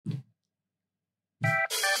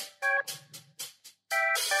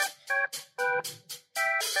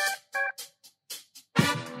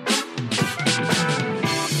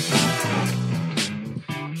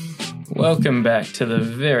Welcome back to the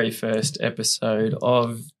very first episode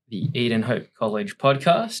of the Eden Hope College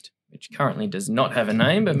podcast, which currently does not have a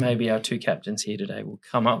name, but maybe our two captains here today will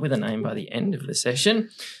come up with a name by the end of the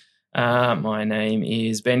session. My name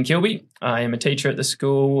is Ben Kilby. I am a teacher at the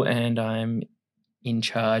school and I'm in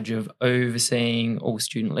charge of overseeing all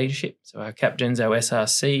student leadership. So our captains, our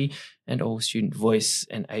SRC, and all student voice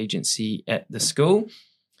and agency at the school.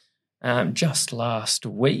 Just last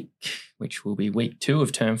week, which will be week 2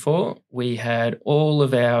 of term 4, we had all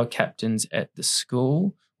of our captains at the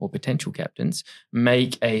school, or potential captains,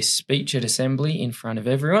 make a speech at assembly in front of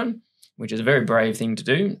everyone, which is a very brave thing to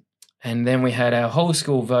do. And then we had our whole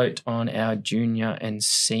school vote on our junior and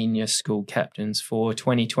senior school captains for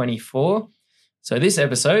 2024. So this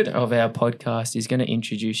episode of our podcast is going to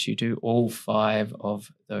introduce you to all 5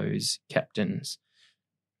 of those captains.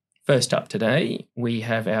 First up today, we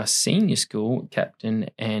have our senior school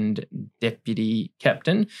captain and deputy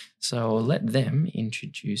captain. So I'll let them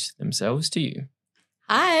introduce themselves to you.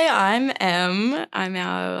 Hi, I'm Em. I'm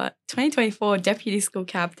our 2024 deputy school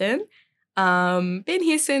captain. Been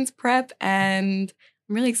here since prep and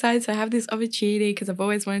I'm really excited to have this opportunity because I've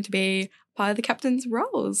always wanted to be part of the captain's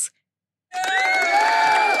roles.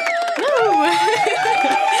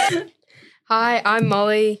 Hi, I'm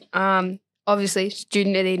Mollie. Obviously,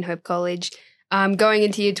 student at Eden Hope College. I'm going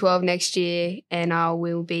into year 12 next year and I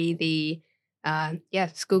will be the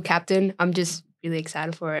school captain. I'm just really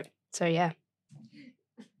excited for it. So, yeah.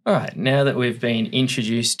 All right, now that we've been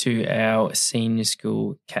introduced to our senior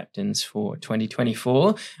school captains for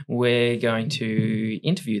 2024, we're going to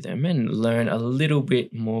interview them and learn a little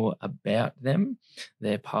bit more about them,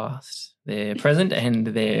 their past, their present and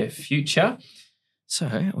their future.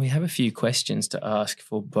 So we have a few questions to ask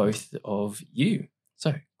for both of you.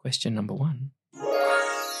 So question number 1.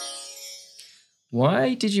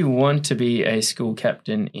 Why did you want to be a school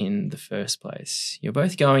captain in the first place? You're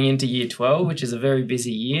both going into year 12, which is a very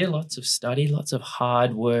busy year, lots of study, lots of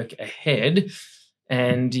hard work ahead,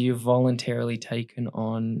 and you've voluntarily taken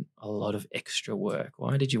on a lot of extra work.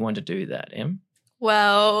 Why did you want to do that, Em?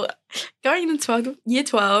 Well, going into year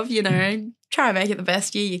 12, try and make it the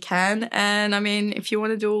best year you can. And I mean, if you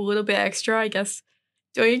want to do a little bit extra, I guess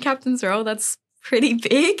doing a captain's role, that's pretty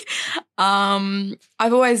big.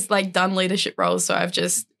 I've always done leadership roles, so I've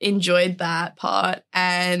just enjoyed that part.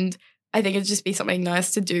 And I think it'd just be something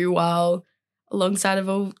nice to do while alongside of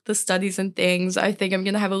all the studies and things. I think I'm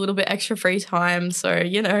going to have a little bit extra free time. So,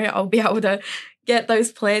 I'll be able to get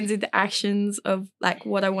those plans into actions of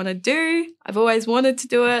what I want to do. I've always wanted to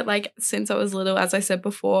do it since I was little, as I said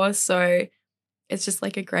before. So it's just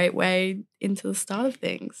a great way into the start of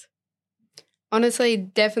things. Honestly,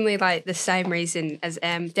 definitely the same reason as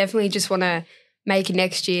Em. Definitely just want to make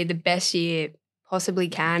next year the best year possibly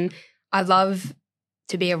can. I love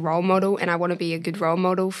to be a role model and I want to be a good role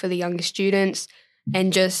model for the younger students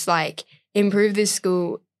and just improve this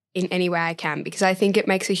school in any way I can, because I think it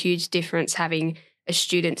makes a huge difference having a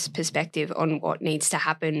student's perspective on what needs to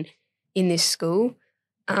happen in this school.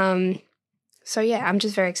 So yeah, I'm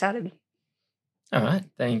just very excited. All right.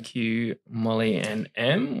 Thank you, Mollie and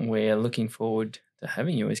Em. We're looking forward to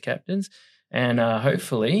having you as captains. And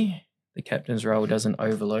hopefully the captain's role doesn't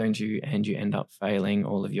overload you and you end up failing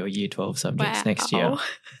all of your year 12 subjects next year.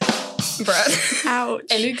 Bruh. Ouch.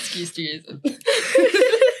 Any excuse to use it.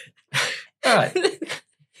 All right.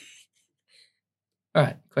 All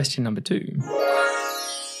right. Question number 2.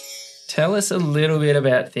 Tell us a little bit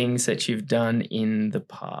about things that you've done in the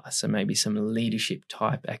past. So maybe some leadership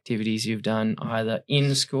type activities you've done either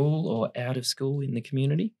in school or out of school in the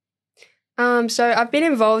community. So I've been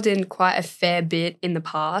involved in quite a fair bit in the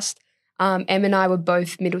past. Em and I were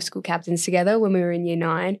both middle school captains together when we were in year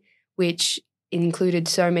 9, which included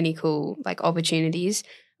so many cool opportunities.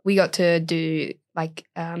 We got to do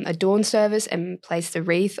a dawn service and place the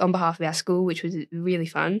wreath on behalf of our school, which was really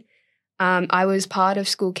fun. I was part of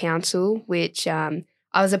school council, which I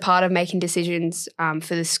was a part of making decisions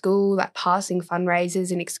for the school, passing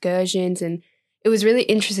fundraisers and excursions. And it was really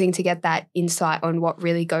interesting to get that insight on what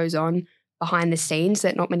really goes on behind the scenes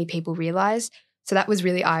that not many people realise. So that was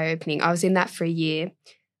really eye-opening. I was in that for a year.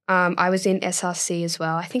 I was in SRC as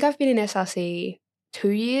well. I think I've been in SRC 2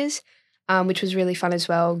 years, which was really fun as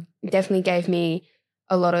well. It definitely gave me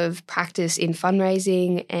a lot of practice in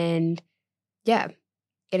fundraising and,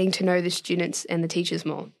 getting to know the students and the teachers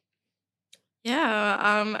more.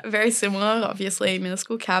 Yeah, very similar, obviously, middle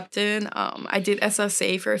school captain. I did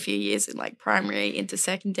SRC for a few years in primary into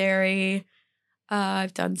secondary.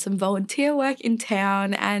 I've done some volunteer work in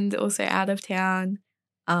town and also out of town,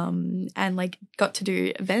 and got to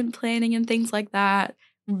do event planning and things like that.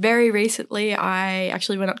 very recently, I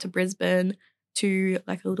actually went up to Brisbane to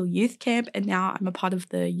like a little youth camp, and now I'm a part of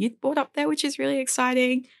the youth board up there, which is really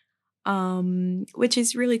exciting, which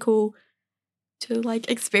is really cool to like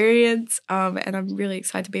experience. And I'm really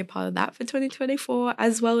excited to be a part of that for 2024,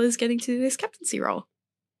 as well as getting to this captaincy role.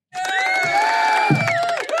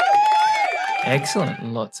 Excellent.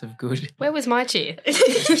 Lots of good. Where was my cheer?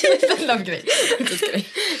 No, I'm kidding. I'm just kidding.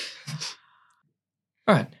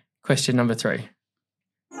 All right. Question number 3.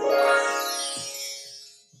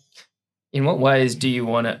 In what ways do you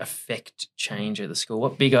want to affect change at the school?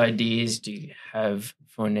 What big ideas do you have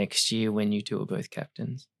for next year when you two are both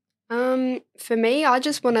captains? For me, I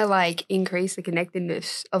just want to like increase the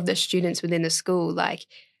connectedness of the students within the school, like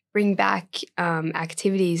bring back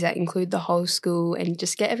activities that include the whole school and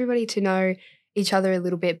just get everybody to know each other a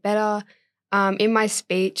little bit better. In my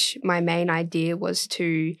speech, my main idea was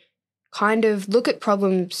to kind of look at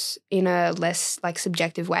problems in a less like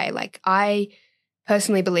subjective way. Like I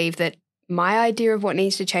personally believe that my idea of what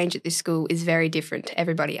needs to change at this school is very different to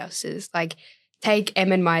everybody else's. Like take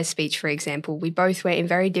Em and my speech, for example. We both went in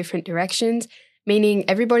very different directions, meaning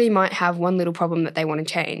everybody might have one little problem that they want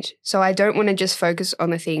to change. So I don't want to just focus on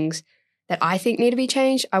the things that I think need to be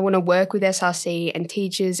changed. I want to work with SRC and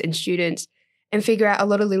teachers and students and figure out a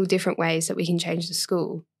lot of little different ways that we can change the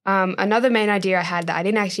school. Another main idea I had that I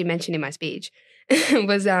didn't actually mention in my speech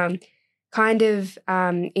was kind of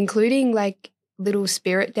including like little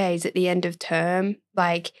spirit days at the end of term,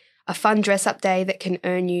 like a fun dress-up day that can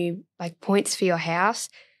earn you like points for your house.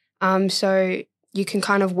 So you can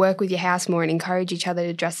kind of work with your house more and encourage each other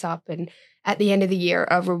to dress up. And at the end of the year,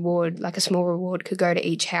 a reward, like a small reward, could go to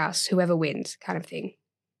each house, whoever wins, kind of thing.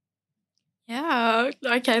 Yeah,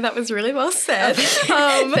 okay, that was really well said.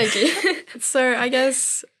 Thank you. So I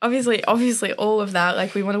guess obviously all of that,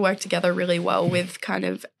 like we want to work together really well with kind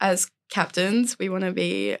of as captains. We want to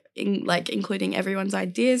be including everyone's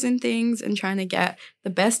ideas and things and trying to get the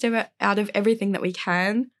best out of everything that we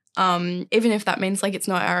can. Even if that means like it's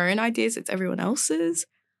not our own ideas, it's everyone else's.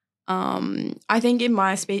 I think in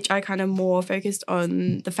my speech, I kind of more focused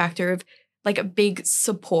on the factor of like a big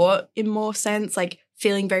support in more sense, like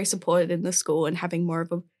feeling very supported in the school and having more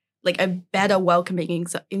of a better welcoming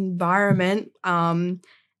environment,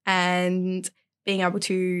 and being able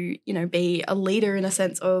to, be a leader in a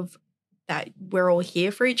sense of that we're all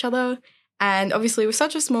here for each other. And obviously we're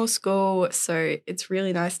such a small school, so it's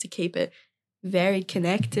really nice to keep it very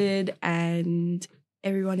connected and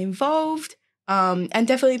everyone involved, and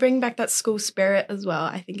definitely bring back that school spirit as well,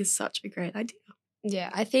 I think is such a great idea.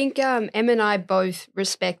 Yeah, I think Em and I both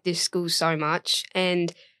respect this school so much,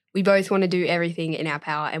 and we both want to do everything in our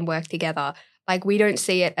power and work together. Like we don't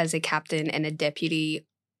see it as a captain and a deputy.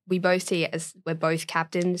 We both see it as we're both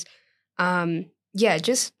captains.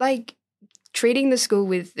 Just like treating the school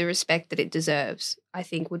with the respect that it deserves, I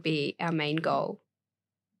think would be our main goal.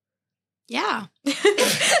 Yeah.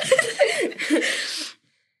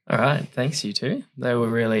 All right. Thanks, you two. They were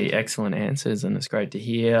really excellent answers, and it's great to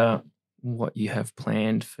hear what you have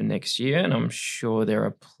planned for next year. And I'm sure there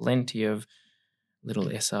are plenty of little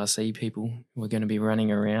SRC people who are going to be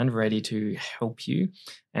running around ready to help you,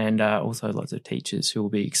 and also lots of teachers who will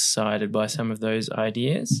be excited by some of those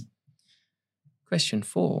ideas. Question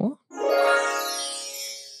 4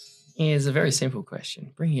 is a very simple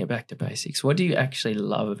question, bringing it back to basics. What do you actually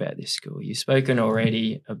love about this school? You've spoken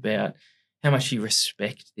already about how much you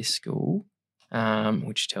respect this school,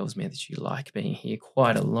 which tells me that you like being here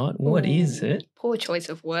quite a lot. What is it? Poor choice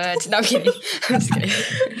of words. No, I'm kidding. I'm just kidding.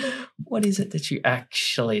 What is it that you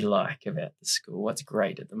actually like about the school? What's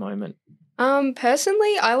great at the moment?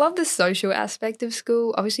 Personally, I love the social aspect of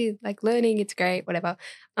school. Obviously, like learning, it's great, whatever.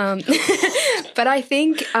 But I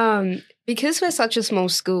think because we're such a small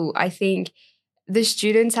school, I think the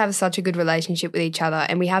students have such a good relationship with each other,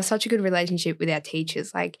 and we have such a good relationship with our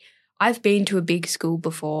teachers. Like I've been to a big school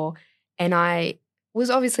before, and I was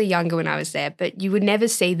obviously younger when I was there, but you would never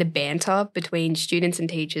see the banter between students and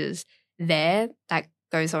teachers there that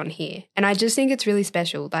goes on here. And I just think it's really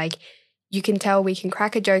special. Like you can tell we can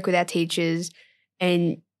crack a joke with our teachers,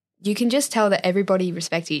 and you can just tell that everybody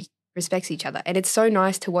respects each other. And it's so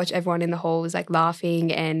nice to watch everyone in the halls like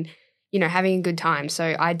laughing and, having a good time.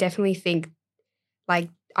 So I definitely think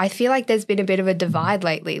I feel like there's been a bit of a divide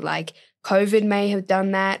lately. Like COVID may have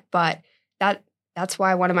done that, but that's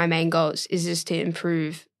why one of my main goals is just to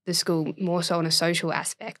improve the school more so on a social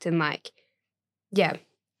aspect and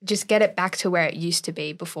just get it back to where it used to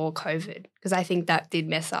be before COVID, because I think that did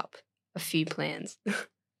mess up a few plans.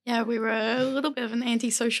 Yeah, we were a little bit of an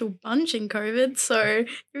antisocial bunch in COVID. So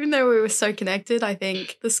even though we were so connected, I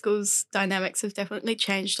think the school's dynamics have definitely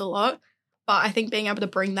changed a lot. but I think being able to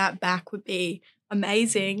bring that back would be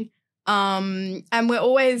amazing. And we're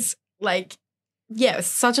always like, yeah, it's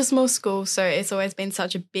such a small school, so it's always been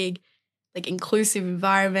such a big, like, inclusive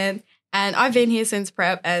environment. And I've been here since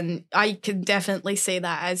prep, and I can definitely see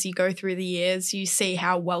that as you go through the years, you see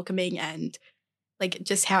how welcoming and like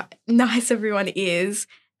just how nice everyone is.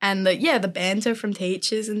 And the banter from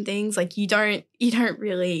teachers and things, like you don't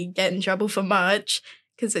really get in trouble for much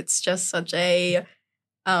because it's just such a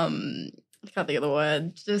I can't think of the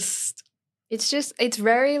word. It's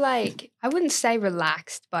very like, I wouldn't say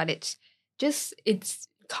relaxed, but it's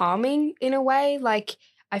calming in a way. Like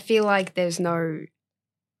I feel like there's no,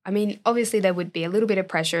 I mean, obviously there would be a little bit of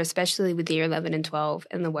pressure, especially with year 11 and 12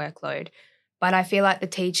 and the workload. But I feel like the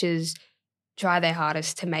teachers try their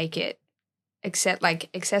hardest to make it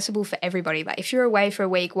accessible for everybody. Like if you're away for a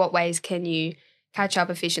week, what ways can you catch up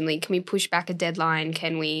efficiently? Can we push back a deadline?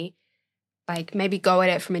 Can we like maybe go at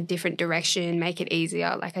it from a different direction, make it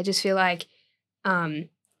easier? Like I just feel like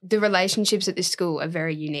the relationships at this school are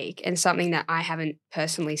very unique and something that I haven't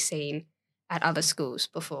personally seen at other schools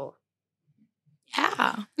before.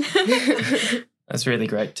 Yeah. That's really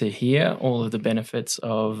great to hear, all of the benefits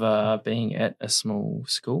of being at a small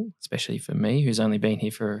school, especially for me, who's only been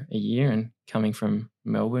here for a year and coming from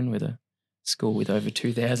Melbourne with a school with over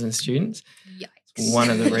 2,000 students. Yikes. One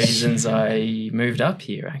of the reasons I moved up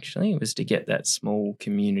here, actually, was to get that small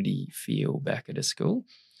community feel back at a school.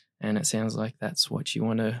 And it sounds like that's what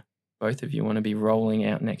both of you want to be rolling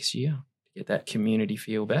out next year, to get that community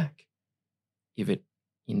feel back, if it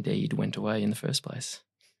indeed went away in the first place.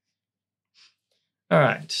 All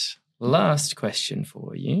right, last question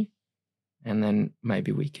for you, and then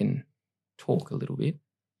maybe we can talk a little bit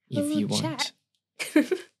if you want.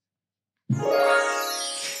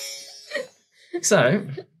 So,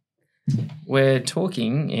 we're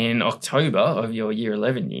talking in October of your year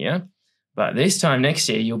 11 year, but this time next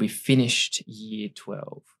year you'll be finished year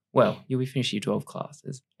 12. Well, you'll be finished year 12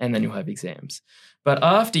 classes, and then you'll have exams. But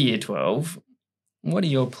after year 12, what are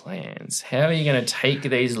your plans? How are you going to take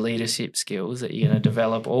these leadership skills that you're going to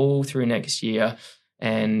develop all through next year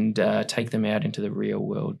and take them out into the real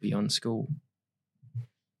world beyond school?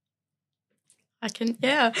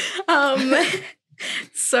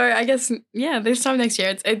 So I guess, this time next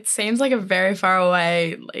year, it seems like a very far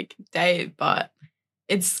away like date, but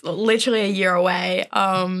it's literally a year away.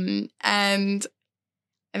 And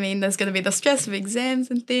I mean, there's going to be the stress of exams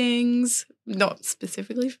and things, not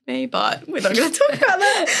specifically for me, but we're not going to talk about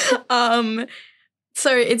that.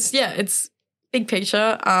 So it's big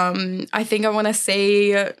picture. I think I want to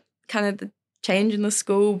see kind of the change in the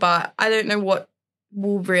school, but I don't know what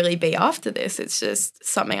will really be after this. It's just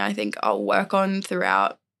something I think I'll work on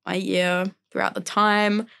throughout my year, throughout the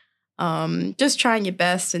time. Just trying your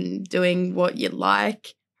best and doing what you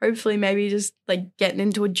like. Hopefully maybe just like getting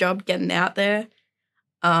into a job, getting out there.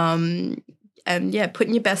 And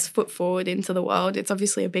putting your best foot forward into the world. It's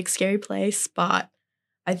obviously a big, scary place, but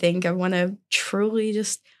I think I want to truly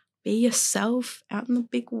just be yourself out in the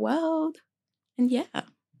big world. And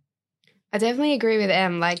I definitely agree with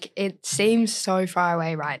Em. Like, it seems so far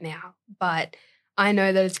away right now, but I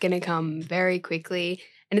know that it's going to come very quickly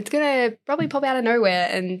and it's going to probably pop out of nowhere.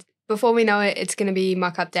 And before we know it, it's going to be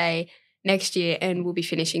mock-up day next year and we'll be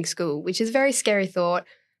finishing school, which is a very scary thought.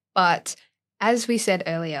 But as we said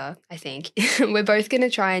earlier, I think, we're both going to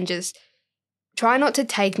try and just try not to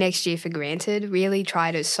take next year for granted, really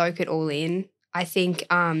try to soak it all in. I think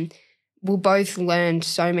we'll both learn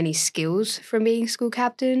so many skills from being school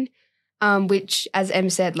captain, which, as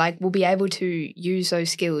Em said, like we'll be able to use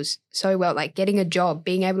those skills so well, like getting a job,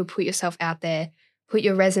 being able to put yourself out there, put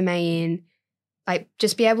your resume in, like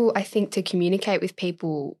just be able, I think, to communicate with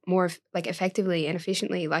people more like effectively and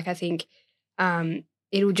efficiently. Like I think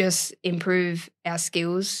it'll just improve our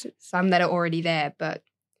skills, some that are already there. But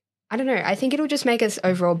I don't know. I think it'll just make us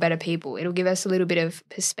overall better people. It'll give us a little bit of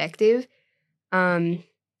perspective. And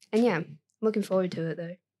looking forward to it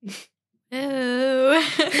though. Oh.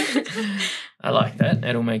 I like that.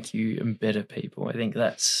 It'll make you better people. I think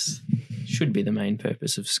should be the main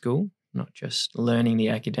purpose of school, not just learning the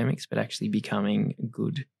academics, but actually becoming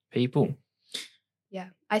good people. Yeah.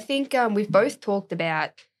 I think we've both talked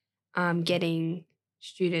about getting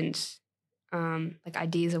students like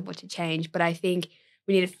ideas of what to change, but I think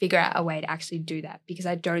we need to figure out a way to actually do that, because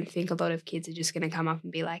I don't think a lot of kids are just going to come up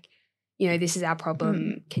and be like, this is our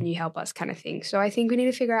problem, can you help us, kind of thing. So I think we need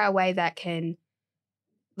to figure out a way that can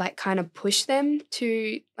like kind of push them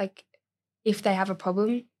to, like, if they have a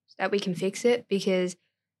problem, that we can fix it. Because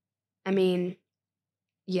I mean,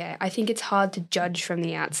 yeah, I think it's hard to judge from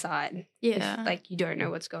the outside. Yeah. If, like, you don't know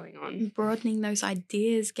what's going on. Broadening those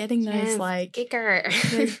ideas, getting those, like, bigger.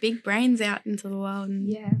 those big brains out into the world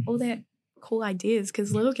and all their cool ideas,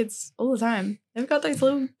 because little kids all the time, they've got those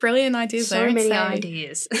little brilliant ideas. So many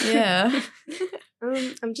ideas. Yeah.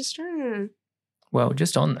 I'm just trying to... Well,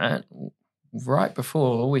 just on that, right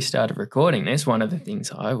before we started recording this, one of the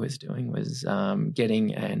things I was doing was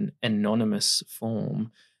getting an anonymous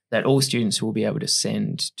form that all students will be able to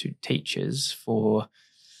send to teachers for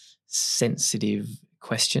sensitive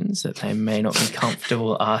questions that they may not be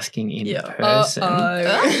comfortable asking in person.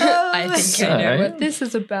 I think I know what this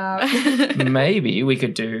is about. Maybe we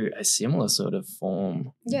could do a similar sort of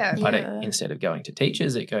form. Yeah. But instead of going to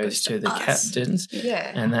teachers, it goes to the captains.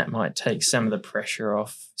 Yeah. And that might take some of the pressure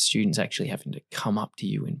off students actually having to come up to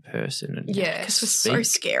you in person. And because it's so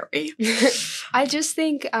scary. I just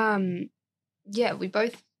think,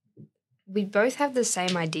 we both have the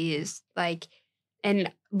same ideas. Like,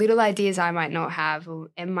 and little ideas I might not have or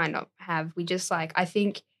Em might not have. We just I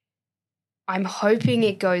think I'm hoping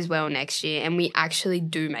it goes well next year and we actually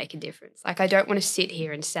do make a difference. Like, I don't want to sit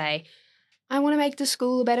here and say, I want to make the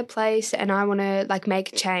school a better place and I want to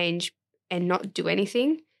make a change and not do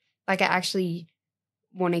anything. Like, I actually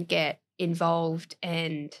want to get involved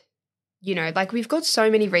and, we've got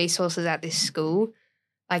so many resources at this school.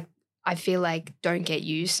 Like, I feel don't get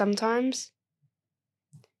used sometimes.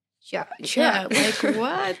 Yeah,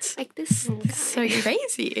 what? This is so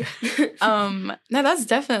crazy. No, that's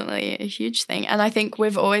definitely a huge thing. And I think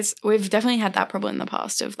we've definitely had that problem in the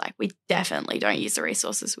past of we definitely don't use the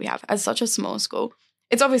resources we have as such a small school.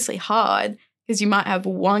 It's obviously hard because you might have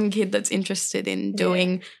one kid that's interested in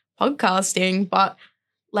doing podcasting, but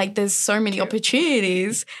there's so many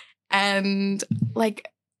opportunities and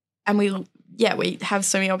we have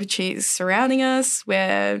so many opportunities surrounding us.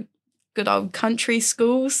 We're good old country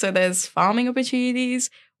school, so there's farming opportunities.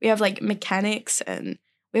 We have mechanics and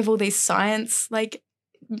we have all these science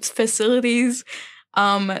facilities.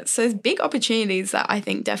 So there's big opportunities that I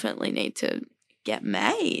think definitely need to get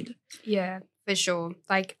made. Yeah, for sure.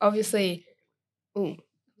 Obviously, that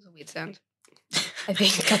was a weird sound. I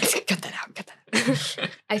think cut that out.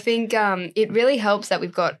 I think it really helps that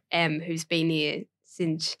we've got Em, who's been here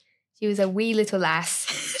since she was a wee little lass.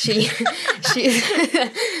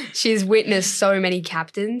 She's witnessed so many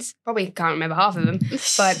captains. Probably can't remember half of them,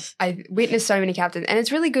 but I witnessed so many captains, and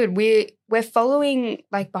it's really good. We're following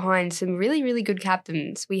behind some really, really good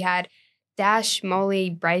captains. We had Dash, Mollie,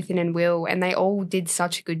 Braithen, and Will, and they all did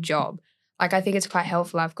such a good job. I think it's quite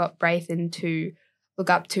helpful. I've got Braithen to look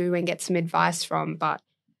up to and get some advice from, but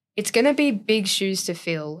it's going to be big shoes to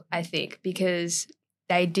fill, I think, because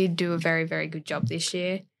they did do a very, very good job this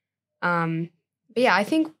year. But yeah, I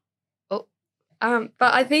think, but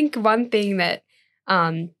I think one thing that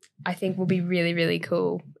I think will be really, really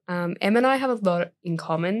cool, Em and I have a lot in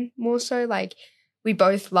common more so. We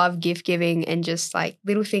both love gift giving and just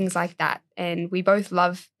little things like that. And we both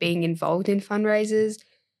love being involved in fundraisers.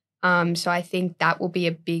 So I think that will be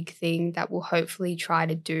a big thing that we'll hopefully try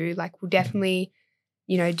to do. We'll definitely,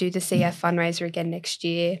 do the CF fundraiser again next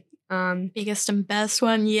year. Biggest and best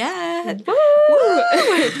one yet. Woo!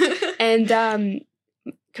 And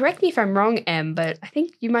correct me if I'm wrong, Em, but I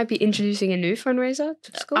think you might be introducing a new fundraiser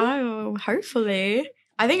to school. Oh, hopefully.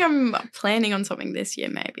 I think I'm planning on something this year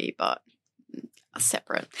maybe, but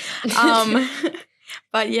separate.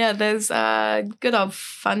 But yeah, there's a good old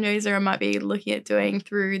fundraiser I might be looking at doing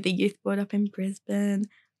through the youth board up in Brisbane.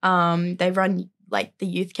 They run the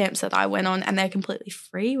youth camps that I went on and they're completely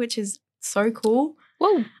free, which is so cool.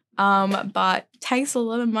 Whoa. But takes a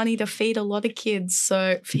lot of money to feed a lot of kids,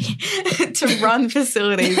 so to run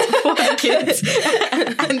facilities for the kids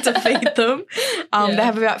and to feed them. They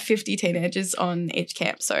have about 50 teenagers on each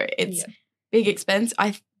camp, so it's big expense.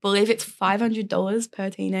 I believe it's $500 per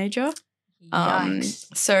teenager.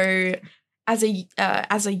 So as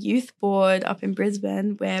a youth board up in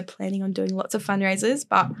Brisbane, we're planning on doing lots of fundraisers,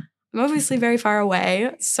 but I'm obviously very far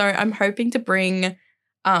away, so I'm hoping to bring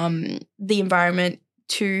the environment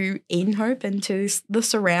to Eden Hope and to the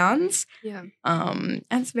surrounds. Yeah. And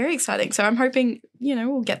it's very exciting. So I'm hoping,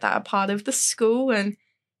 we'll get that a part of the school and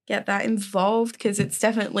get that involved because it's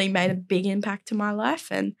definitely made a big impact to my life.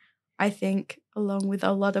 And I think along with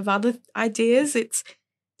a lot of other ideas, it's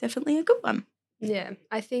definitely a good one. Yeah.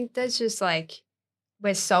 I think that's just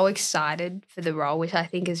we're so excited for the role, which I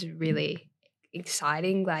think is really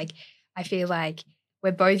exciting. I feel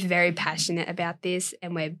we're both very passionate about this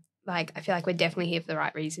and we're I feel we're definitely here for the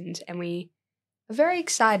right reasons and we are very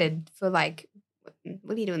excited for what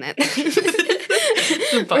are you doing that?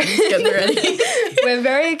 The button's getting ready. We're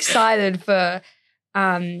very excited for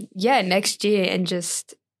next year and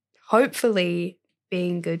just hopefully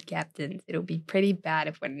being good captains. It'll be pretty bad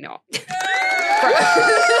if we're not.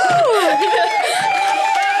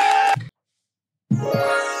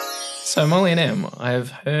 So, Mollie and Em,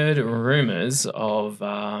 I've heard rumours of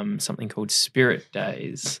something called Spirit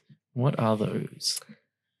Days. What are those?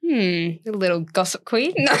 A little gossip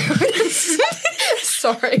queen. No,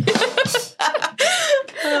 sorry.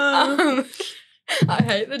 I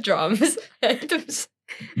hate the drums. Okay.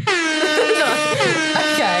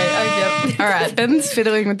 All right, Ben's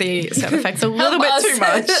fiddling with the sound effects a little bit too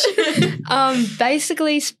much.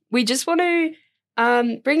 Basically, we just want to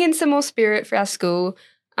bring in some more spirit for our school.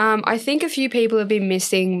 I think a few people have been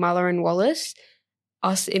missing Muller and Wallace,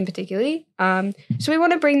 us in particularly. So we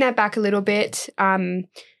want to bring that back a little bit.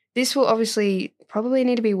 This will obviously probably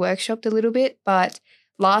need to be workshopped a little bit, but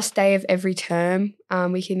last day of every term,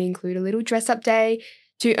 we can include a little dress-up day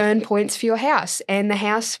to earn points for your house. And the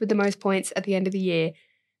house with the most points at the end of the year,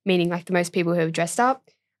 meaning like the most people who have dressed up,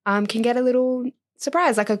 can get a little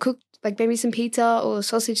surprise, like maybe some pizza or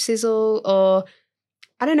sausage sizzle or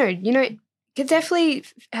I don't know, could definitely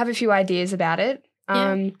have a few ideas about it.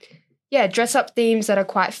 Dress up themes that are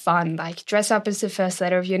quite fun, like dress up as the first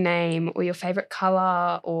letter of your name or your favorite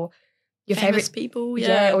color or your Famous favorite people,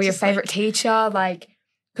 or your favorite teacher. Like,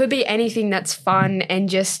 could be anything that's fun and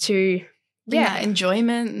just to bring that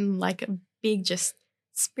enjoyment and like a big just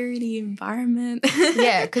spirity environment.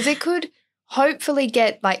 Because it could hopefully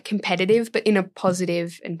get like competitive, but in a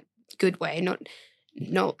positive and good way, not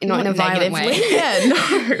in a violent way. Yeah,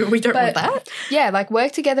 no, we don't want that. Yeah, like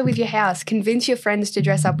work together with your house. Convince your friends to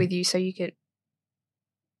dress up with you so you can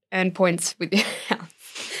earn points with your house.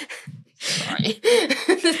 Sorry.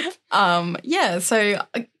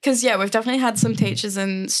 We've definitely had some teachers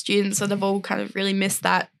and students that have all kind of really missed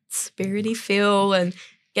that spirity feel and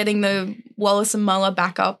getting the Wallace and Muller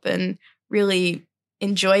back up and really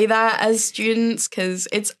enjoy that as students because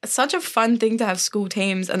it's such a fun thing to have school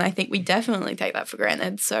teams and I think we definitely take that for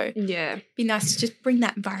granted. So it'd be nice to just bring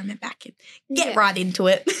that environment back and get right into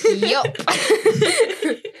it. Yup.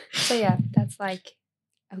 So that's like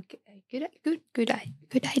a good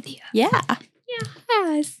idea. Yeah.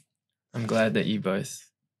 Yes. I'm glad that you both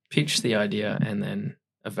pitched the idea and then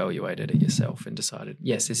evaluated it yourself and decided,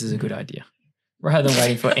 yes, this is a good idea, rather than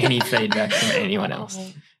waiting for any feedback from anyone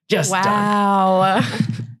else. Just done.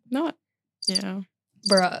 Not,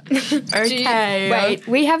 Bruh. Okay. Wait,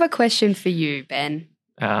 we have a question for you, Ben.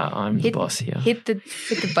 I'm the boss here. Hit the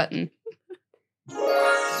button.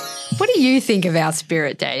 What do you think of our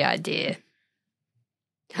Spirit Day idea?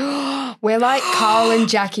 We're like Carl and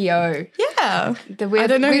Jackie O. Yeah. I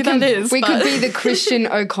don't know who that is. We could be the Christian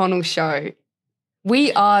O'Connell show.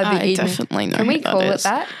 We are the I definitely know. Can we who call that it is.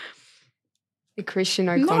 that? The Christian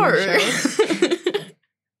O'Connell show.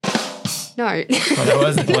 No.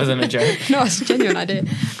 Well, that wasn't a joke. No, it's a genuine idea.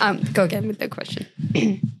 Go again with the question.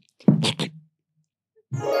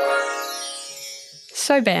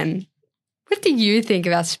 So, Ben, what do you think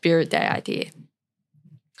of our Spirit Day idea?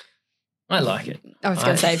 I like it. I was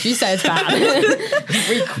going to say, if you say it's bad,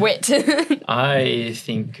 we quit. I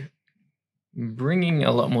think bringing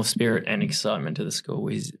a lot more spirit and excitement to the school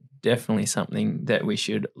is definitely something that we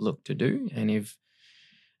should look to do. And if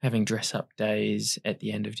having dress-up days at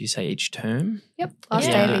the end of, do you say each term? Yep, last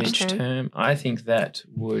day of each term. I think that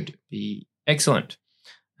would be excellent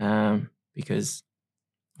because,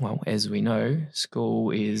 well, as we know,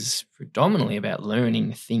 school is predominantly about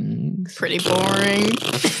learning things. Pretty boring.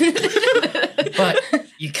 But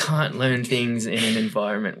you can't learn things in an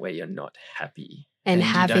environment where you're not happy. And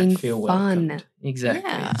having you don't feel fun. welcomed. Exactly.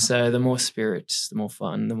 Yeah. So the more spirits, the more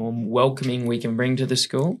fun, the more welcoming we can bring to the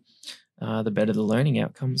school, the better the learning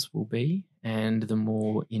outcomes will be and the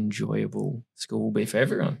more enjoyable school will be for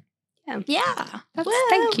everyone. Yeah.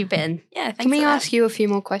 Thank you, Ben. Yeah, thanks Can we for that. ask you a few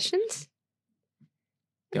more questions?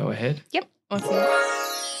 Go ahead. Yep. Awesome.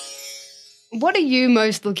 What are you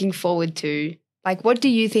most looking forward to? Like, what do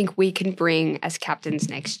you think we can bring as captains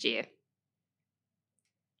next year?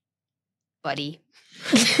 Buddy.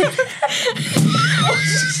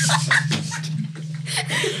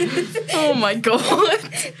 Oh my god.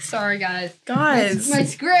 Sorry, guys. Guys. My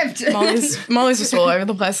script. Molly's just all over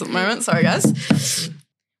the place at the moment. Sorry, guys.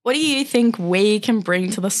 What do you think we can bring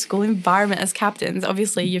to the school environment as captains?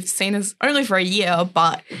 Obviously, you've seen us only for a year,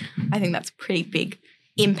 but I think that's a pretty big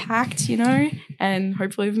impact, and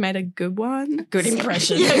hopefully we've made a good one. Good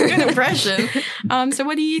impression. Yeah, good impression. So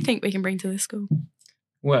what do you think we can bring to the school?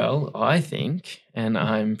 Well, I think, and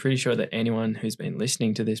I'm pretty sure that anyone who's been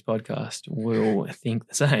listening to this podcast will think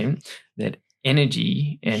the same, that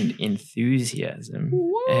energy and enthusiasm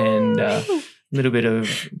and a little bit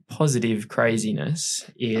of positive craziness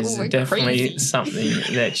is definitely crazy.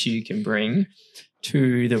 something that you can bring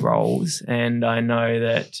to the roles. And I know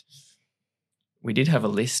that we did have a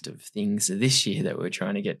list of things this year that we're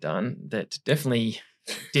trying to get done that definitely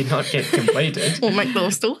did not get completed. We'll make the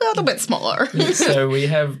list a little bit smaller. So we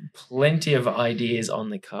have plenty of ideas on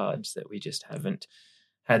the cards that we just haven't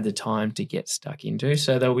had the time to get stuck into.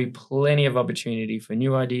 So there'll be plenty of opportunity for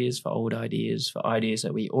new ideas, for old ideas, for ideas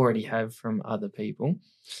that we already have from other people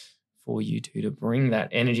for you two to bring that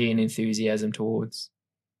energy and enthusiasm towards.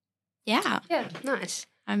 Yeah. Yeah, nice.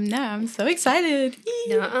 I'm so excited.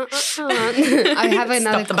 No, I have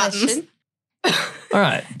another Stop the buttons. question. All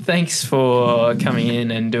right. Thanks for coming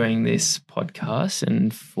in and doing this podcast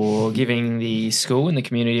and for giving the school and the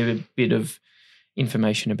community a bit of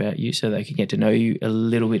information about you so they can get to know you a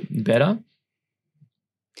little bit better.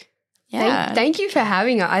 Yeah. Thank you for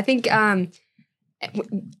having us. I think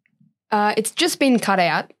it's just been cut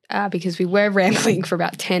out because we were rambling for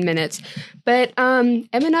about 10 minutes. But Em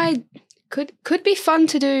and I could be fun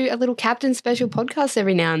to do a little captain special podcast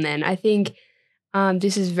every now and then. I think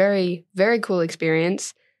this is very, very cool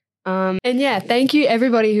experience. And yeah, thank you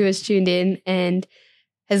everybody who has tuned in and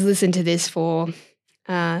has listened to this for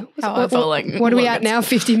what are we at now?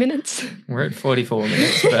 50 minutes? We're at 44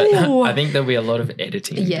 minutes, but I think there'll be a lot of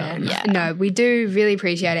editing done. Yeah. No, we do really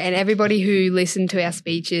appreciate it. And everybody who listened to our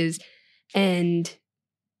speeches and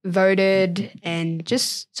voted and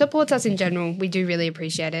just supports us in general, we do really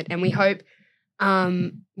appreciate it. And we hope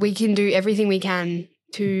we can do everything we can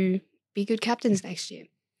to be good captains next year.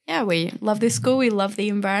 Yeah, we love this school. We love the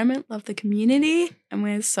environment, love the community, and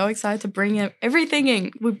we're so excited to bring everything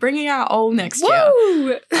in. We're bringing our all next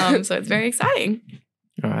year. So it's very exciting.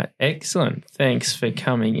 All right. Excellent. Thanks for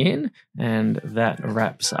coming in. And that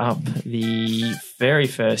wraps up the very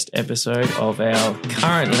first episode of our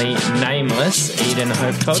currently nameless Eat and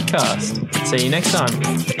Hope podcast. See you next time.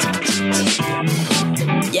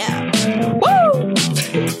 Yeah. Woo!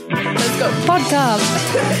 Let's go. Podcast.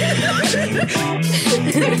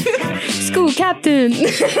 School captain.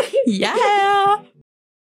 Yeah.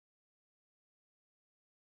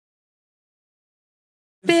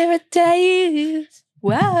 Spirit days.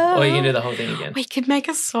 Wow. Or you can do the whole thing again. We could make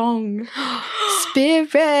a song.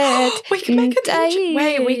 Spirit. We could make days.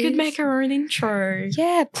 Wait, we could make our own intro.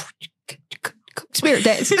 Yeah. Spirit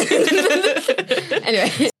days.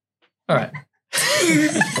 Anyway. All right.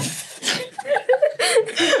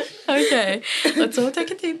 Okay. Let's all take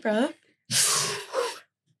a deep breath.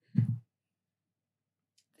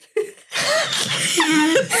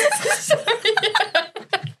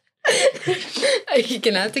 You're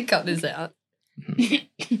going to have to cut this out.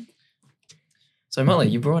 So, Mollie,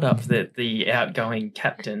 you brought up that the outgoing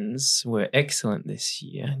captains were excellent this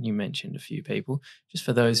year. You mentioned a few people. Just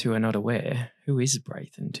for those who are not aware, who is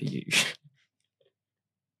Braithen to you?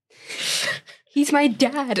 He's my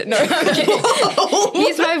dad. No, I'm kidding.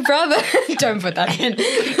 He's my brother. Don't put that in.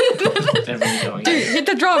 Dude, hit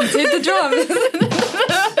the drums. Hit the drums.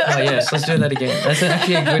 Oh, yes. Let's do that again. That's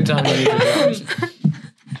actually a good time to hit the drums.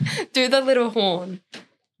 Do the little horn.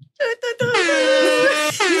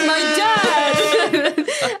 He's my dad.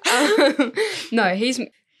 No,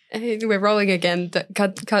 we're rolling again.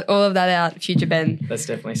 Cut all of that out, future Ben. That's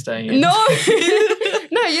definitely staying in. No.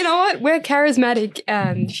 No, you know what? We're charismatic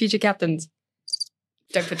future captains.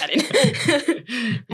 Don't put that in.